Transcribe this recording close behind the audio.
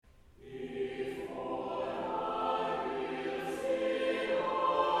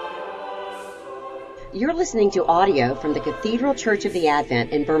You're listening to audio from the Cathedral Church of the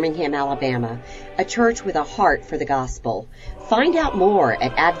Advent in Birmingham, Alabama, a church with a heart for the gospel. Find out more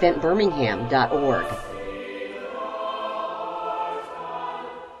at adventbirmingham.org.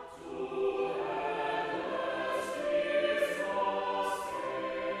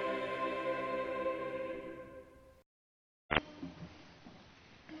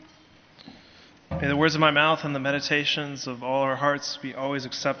 May the words of my mouth and the meditations of all our hearts be always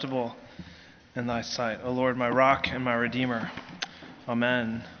acceptable in thy sight, O Lord, my rock and my redeemer.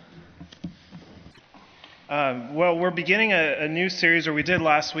 Amen. Well, we're beginning a new series, or we did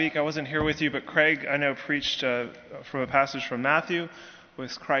last week. I wasn't here with you, but Craig, I know, preached from a passage from Matthew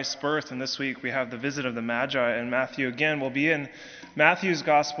with Christ's birth, and this week we have the visit of the Magi in Matthew again. We'll be in Matthew's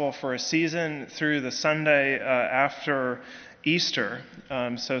Gospel for a season through the Sunday after Easter.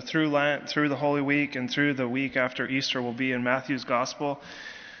 So through Lent, through the Holy Week, and through the week after Easter, we'll be in Matthew's Gospel.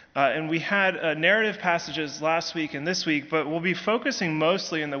 And we had narrative passages last week and this week, but we'll be focusing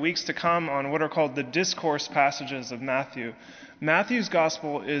mostly in the weeks to come on what are called the discourse passages of Matthew. Matthew's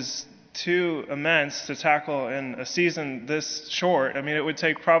Gospel is too immense to tackle in a season this short. I mean, it would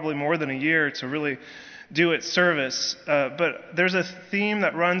take probably more than a year to really do its service. But there's a theme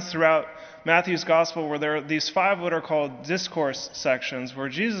that runs throughout Matthew's Gospel where there are these 5 what are called discourse sections where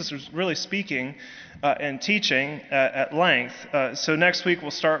Jesus is really speaking and teaching at length. So next week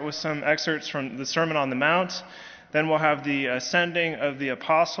we'll start with some excerpts from the Sermon on the Mount. Then we'll have the ascending of the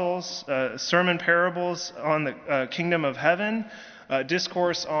apostles, sermon parables on the kingdom of heaven,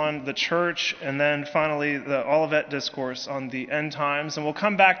 discourse on the church, and then finally the Olivet discourse on the end times. And we'll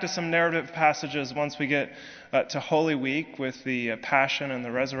come back to some narrative passages once we get to Holy Week with the Passion and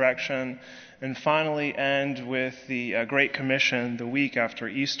the Resurrection, and finally end with the Great Commission the week after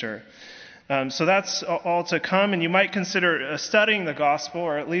Easter. So that's all to come, and you might consider studying the Gospel,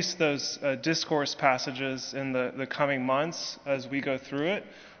 or at least those discourse passages in the coming months as we go through it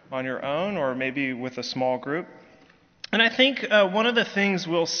on your own, or maybe with a small group. And I think one of the things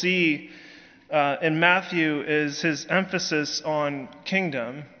we'll see in Matthew is his emphasis on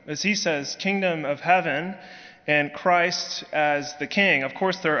kingdom. As he says, kingdom of heaven and Christ as the king. Of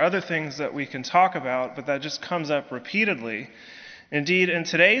course, there are other things that we can talk about, but that just comes up repeatedly. Indeed, in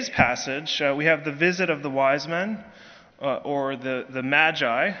today's passage, we have the visit of the wise men, or the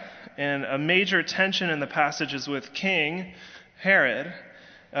Magi, and a major tension in the passage is with King Herod.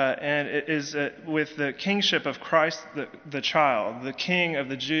 And it is with the kingship of Christ, the child, the king of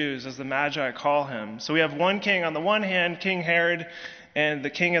the Jews, as the Magi call him. So we have one king on the one hand, King Herod, and the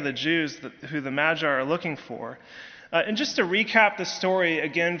king of the Jews, who the Magi are looking for. And just to recap the story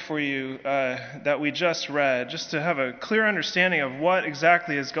again for you that we just read, just to have a clear understanding of what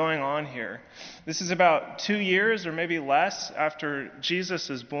exactly is going on here. This is about 2 years or maybe less after Jesus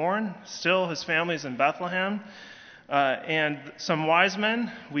is born. Still, his family's in Bethlehem. And some wise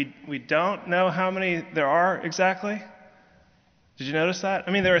men, we don't know how many there are exactly. Did you notice that?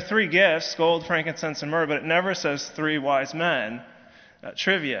 I mean, there are 3 gifts, gold, frankincense, and myrrh, but it never says 3 wise men.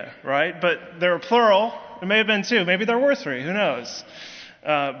 Trivia, right? But there are plural. It may have been 2. Maybe there were 3. Who knows?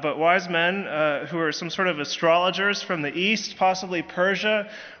 But wise men who are some sort of astrologers from the east, possibly Persia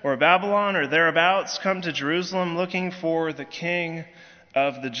or Babylon or thereabouts, come to Jerusalem looking for the king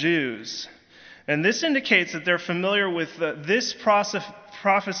of the Jews. And this indicates that they're familiar with this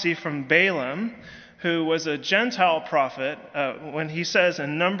prophecy from Balaam, who was a Gentile prophet, when he says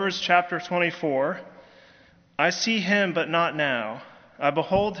in Numbers chapter 24, I see him, but not now. I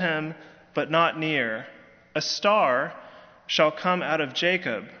behold him, but not near. A star shall come out of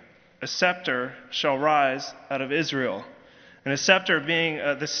Jacob. A scepter shall rise out of Israel. And a scepter being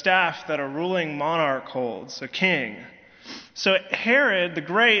the staff that a ruling monarch holds, a king. So Herod the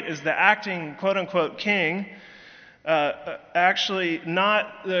Great is the acting quote-unquote king, actually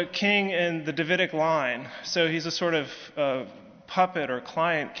not the king in the Davidic line. So he's a sort of puppet or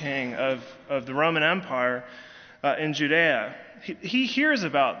client king of the Roman Empire in Judea. He hears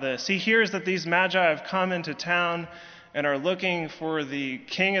about this. He hears that these Magi have come into town and are looking for the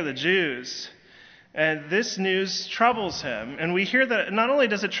king of the Jews. And this news troubles him. And we hear that not only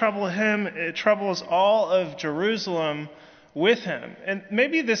does it trouble him, it troubles all of Jerusalem with him. And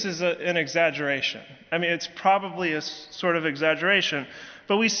maybe this is an exaggeration. I mean, it's probably a sort of exaggeration.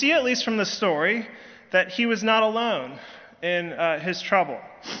 But we see, at least from the story, that he was not alone in his trouble.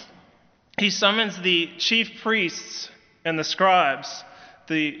 He summons the chief priests and the scribes,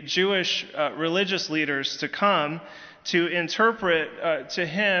 the Jewish religious leaders, to come to interpret to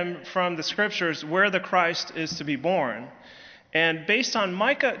him from the scriptures where the Christ is to be born. And based on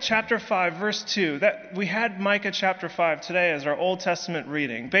Micah chapter 5, verse 2, that we had Micah chapter 5 today as our Old Testament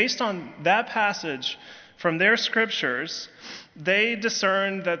reading. Based on that passage from their scriptures, they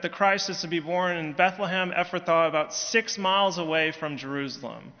discerned that the Christ is to be born in Bethlehem Ephrathah, about 6 miles away from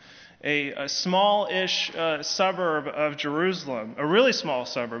Jerusalem, a small-ish suburb of Jerusalem, a really small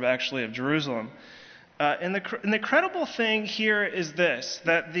suburb, actually, of Jerusalem. And the incredible thing here is this,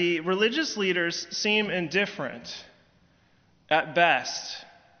 that the religious leaders seem indifferent at best.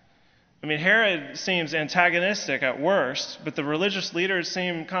 I mean, Herod seems antagonistic at worst, but the religious leaders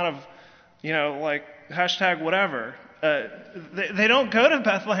seem kind of, like hashtag whatever. They don't go to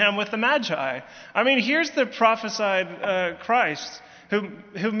Bethlehem with the Magi. I mean, here's the prophesied Christ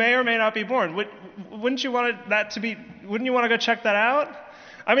who may or may not be born. Wouldn't you want to go check that out?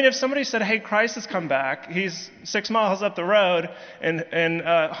 I mean, if somebody said, hey, Christ has come back, he's 6 miles up the road in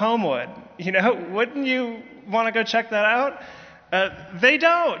Homewood, wouldn't you want to go check that out? They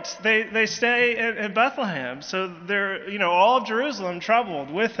don't. They stay in Bethlehem. So they're, all of Jerusalem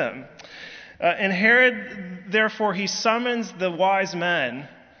troubled with him. And Herod, therefore, he summons the wise men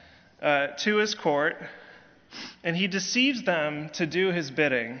to his court, and he deceives them to do his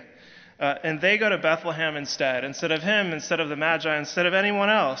bidding. And they go to Bethlehem instead of him, instead of the Magi, instead of anyone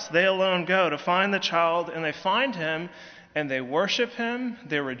else. They alone go to find the child, and they find him, and they worship him,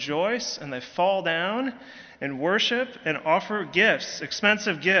 they rejoice, and they fall down and worship and offer gifts,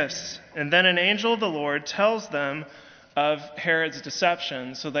 expensive gifts. And then an angel of the Lord tells them of Herod's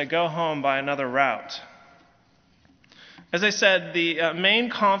deception, so they go home by another route. As I said, the main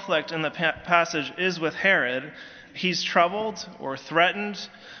conflict in the passage is with Herod. He's troubled or threatened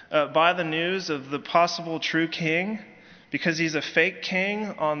by the news of the possible true king because he's a fake king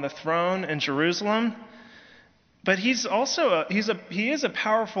on the throne in Jerusalem. But he's also he is a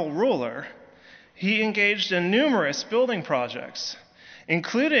powerful ruler. He engaged in numerous building projects,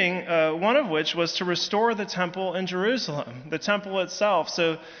 including one of which was to restore the temple in Jerusalem, the temple itself.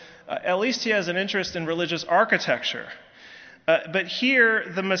 So at least he has an interest in religious architecture. But here,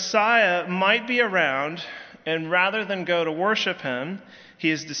 the Messiah might be around, and rather than go to worship him, he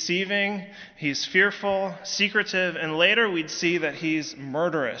is deceiving, he's fearful, secretive, and later we'd see that he's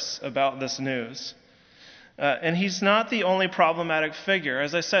murderous about this news. And he's not the only problematic figure.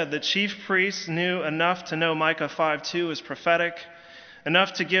 As I said, the chief priests knew enough to know Micah 5:2 is prophetic,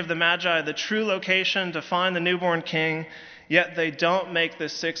 enough to give the Magi the true location to find the newborn king, yet they don't make the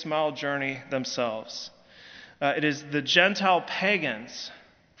 6-mile journey themselves. It is the Gentile pagans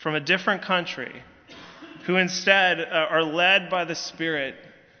from a different country who instead are led by the Spirit,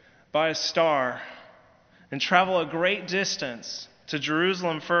 by a star, and travel a great distance to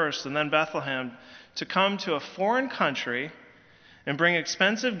Jerusalem first and then Bethlehem to come to a foreign country and bring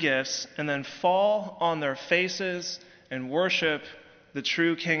expensive gifts and then fall on their faces and worship the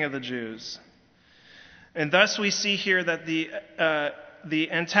true King of the Jews. And thus we see here that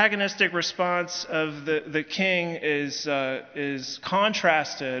the antagonistic response of the king is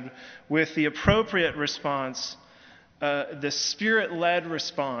contrasted with the appropriate response, the Spirit-led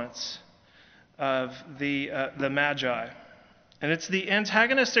response of the Magi. And it's the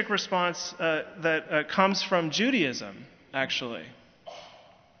antagonistic response that comes from Judaism, actually.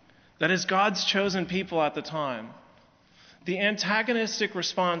 That is God's chosen people at the time. The antagonistic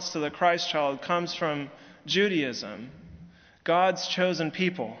response to the Christ child comes from Judaism, God's chosen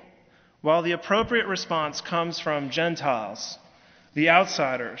people, while the appropriate response comes from Gentiles, the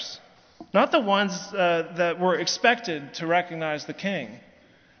outsiders, not the ones that were expected to recognize the king,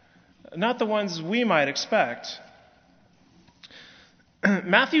 not the ones we might expect.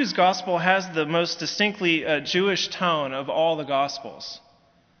 Matthew's gospel has the most distinctly Jewish tone of all the gospels.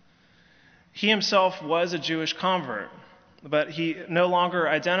 He himself was a Jewish convert, but he no longer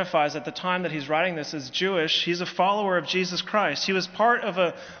identifies at the time that he's writing this as Jewish. He's a follower of Jesus Christ. He was part of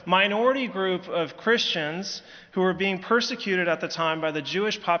a minority group of Christians who were being persecuted at the time by the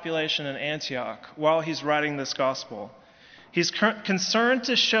Jewish population in Antioch while he's writing this gospel. He's concerned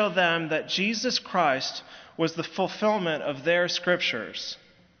to show them that Jesus Christ was the fulfillment of their scriptures.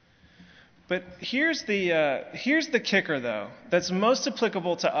 But here's the kicker, though, that's most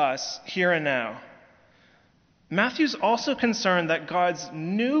applicable to us here and now. Matthew's also concerned that God's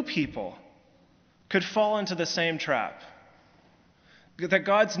new people could fall into the same trap. That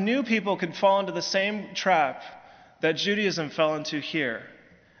God's new people could fall into the same trap that Judaism fell into here.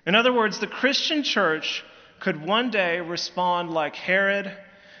 In other words, the Christian church could one day respond like Herod,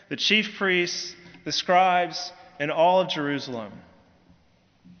 the chief priests, the scribes, and all of Jerusalem.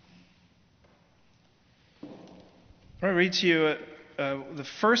 I'm going to read to you the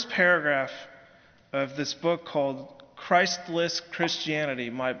first paragraph of this book called Christless Christianity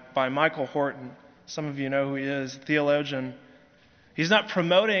by Michael Horton. Some of you know who he is, theologian. He's not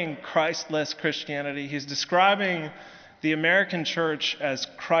promoting Christless Christianity. He's describing the American church as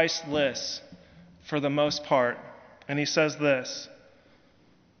Christless for the most part. And he says this: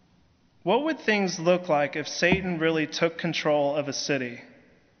 what would things look like if Satan really took control of a city?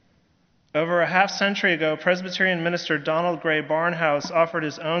 Over a half-century ago, Presbyterian minister Donald Gray Barnhouse offered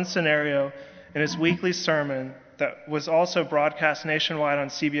his own scenario in his weekly sermon that was also broadcast nationwide on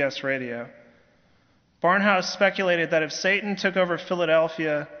CBS radio. Barnhouse speculated that if Satan took over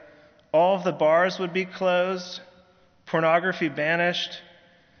Philadelphia, all of the bars would be closed, pornography banished,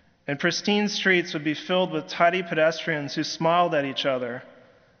 and pristine streets would be filled with tidy pedestrians who smiled at each other.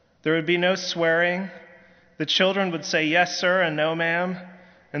 There would be no swearing, the children would say yes sir and no ma'am,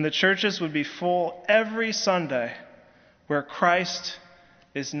 and the churches would be full every Sunday where Christ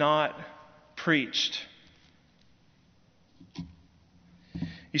is not preached.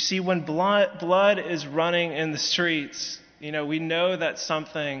 You see, when blood is running in the streets, we know that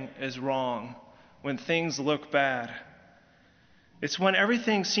something is wrong, when things look bad. It's when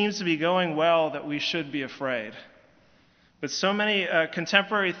everything seems to be going well that we should be afraid. But so many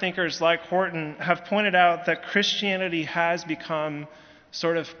contemporary thinkers like Horton have pointed out that Christianity has become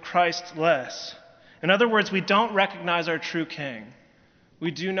sort of Christless. In other words, we don't recognize our true king.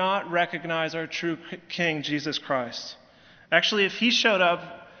 We do not recognize our true king, Jesus Christ. Actually, if he showed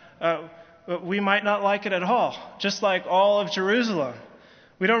up, we might not like it at all, just like all of Jerusalem.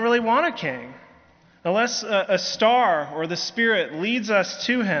 We don't really want a king. Unless a star or the Spirit leads us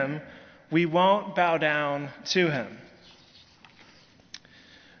to him, we won't bow down to him.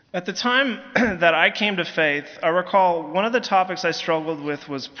 At the time that I came to faith, I recall one of the topics I struggled with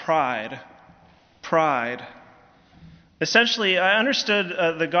was pride. Pride. Essentially, I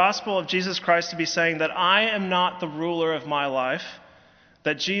understood the gospel of Jesus Christ to be saying that I am not the ruler of my life,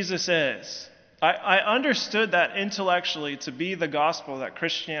 that Jesus is. I understood that intellectually to be the gospel that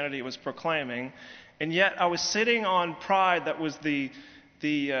Christianity was proclaiming, and yet I was sitting on pride that was the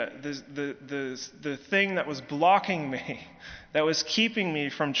thing that was blocking me, that was keeping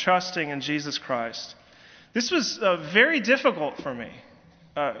me from trusting in Jesus Christ. This was very difficult for me.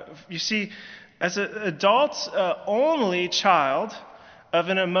 You see, as an adult only child of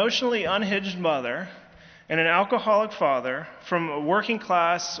an emotionally unhinged mother and an alcoholic father from a working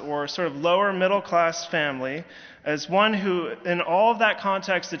class or sort of lower middle class family, as one who in all of that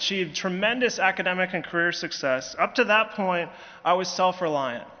context achieved tremendous academic and career success, up to that point I was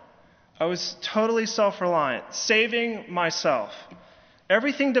self-reliant. I was totally self-reliant, saving myself.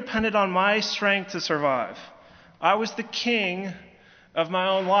 Everything depended on my strength to survive. I was the king of my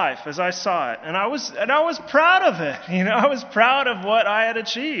own life as I saw it, and I was proud of it. I was proud of what I had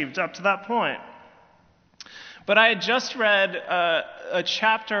achieved up to that point. But I had just read a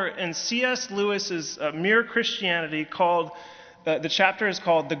chapter in C.S. Lewis's Mere Christianity called, the chapter is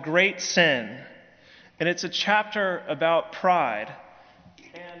called The Great Sin. And it's a chapter about pride.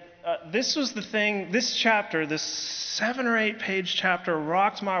 And this was the thing, this chapter, this 7 or 8 page chapter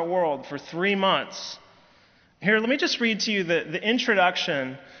rocked my world for 3 months. Here, let me just read to you the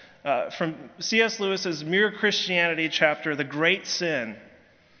introduction from C.S. Lewis's Mere Christianity chapter, The Great Sin.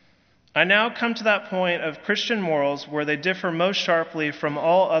 I now come to that point of Christian morals where they differ most sharply from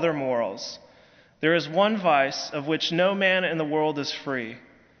all other morals. There is one vice of which no man in the world is free,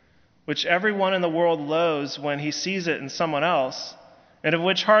 which everyone in the world loathes when he sees it in someone else, and of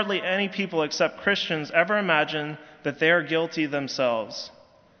which hardly any people except Christians ever imagine that they are guilty themselves.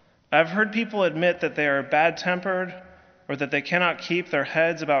 I've heard people admit that they are bad-tempered, or that they cannot keep their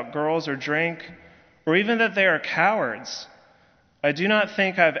heads about girls or drink, or even that they are cowards. I do not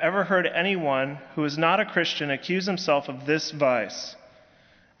think I've ever heard anyone who is not a Christian accuse himself of this vice.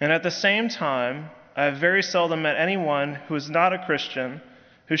 And at the same time, I have very seldom met anyone who is not a Christian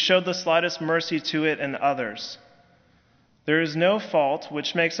who showed the slightest mercy to it in others. There is no fault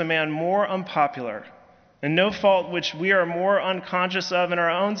which makes a man more unpopular, and no fault which we are more unconscious of in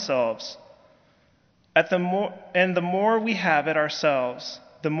our own selves. The more we have it ourselves,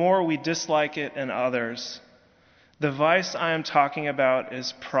 the more we dislike it in others. The vice I am talking about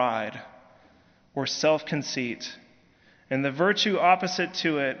is pride, or self-conceit, and the virtue opposite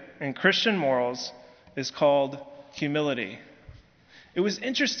to it in Christian morals is called humility. It was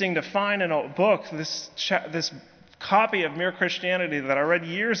interesting to find in a book, this copy of Mere Christianity that I read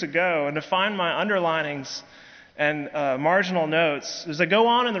years ago, and to find my underlinings and marginal notes. As I go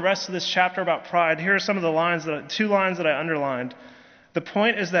on in the rest of this chapter about pride, here are some of the 2 lines that I underlined. The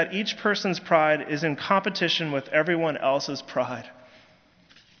point is that each person's pride is in competition with everyone else's pride.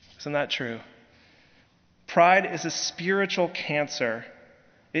 Isn't that true? Pride is a spiritual cancer.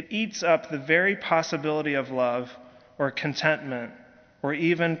 It eats up the very possibility of love or contentment or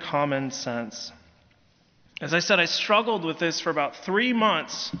even common sense. As I said, I struggled with this for about 3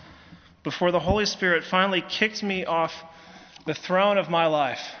 months before the Holy Spirit finally kicked me off the throne of my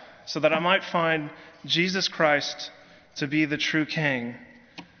life so that I might find Jesus Christ to be the true King.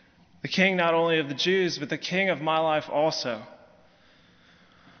 The King not only of the Jews, but the King of my life also.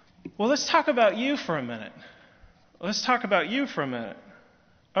 Well, let's talk about you for a minute.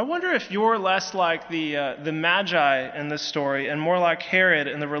 I wonder if you're less like the Magi in this story and more like Herod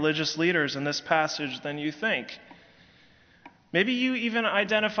and the religious leaders in this passage than you think. Maybe you even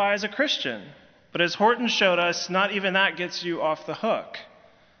identify as a Christian, but as Horton showed us, not even that gets you off the hook.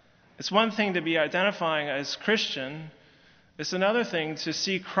 It's one thing to be identifying as Christian. It's another thing to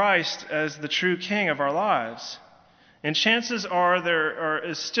see Christ as the true King of our lives. And chances are there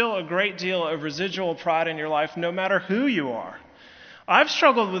is still a great deal of residual pride in your life, no matter who you are. I've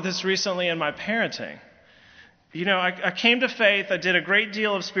struggled with this recently in my parenting. I came to faith. I did a great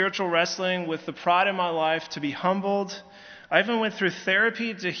deal of spiritual wrestling with the pride in my life to be humbled. I even went through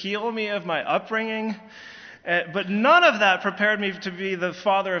therapy to heal me of my upbringing. But none of that prepared me to be the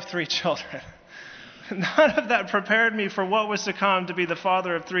father of 3 children. None of that prepared me for what was to come to be the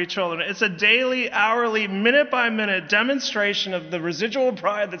father of 3 children. It's a daily, hourly, minute-by-minute demonstration of the residual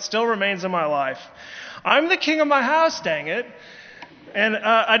pride that still remains in my life. I'm the king of my house, dang it. And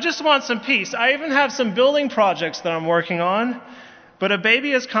I just want some peace. I even have some building projects that I'm working on. But a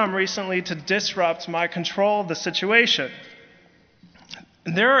baby has come recently to disrupt my control of the situation.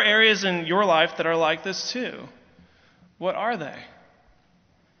 There are areas in your life that are like this too. What are they?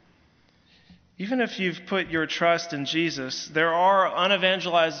 Even if you've put your trust in Jesus, there are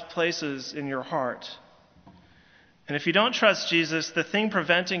unevangelized places in your heart. And if you don't trust Jesus, the thing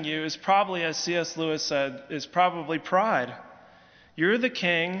preventing you is probably, as C.S. Lewis said, is probably pride. You're the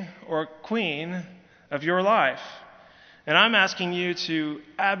king or queen of your life. And I'm asking you to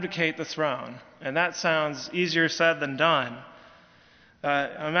abdicate the throne. And that sounds easier said than done.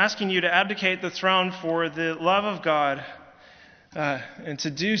 I'm asking you to abdicate the throne for the love of God and to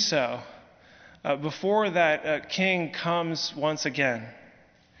do so before that king comes once again.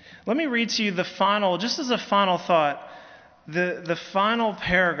 Let me read to you just as a final thought, the final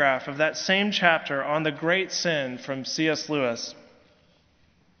paragraph of that same chapter on the great sin from C.S. Lewis.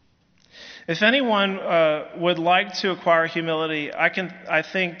 If anyone would like to acquire humility, I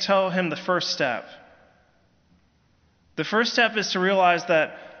think, tell him the first step. The first step is to realize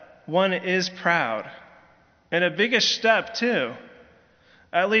that one is proud. And a biggish step, too.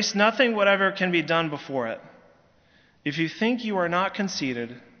 At least nothing whatever can be done before it. If you think you are not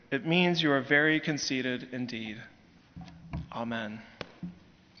conceited, it means you are very conceited indeed. Amen.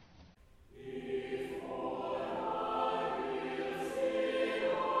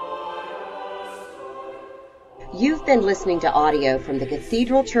 You've been listening to audio from the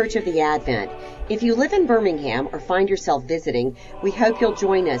Cathedral Church of the Advent. If you live in Birmingham or find yourself visiting, we hope you'll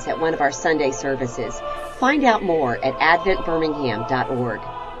join us at one of our Sunday services. Find out more at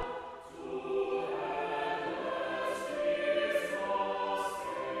adventbirmingham.org.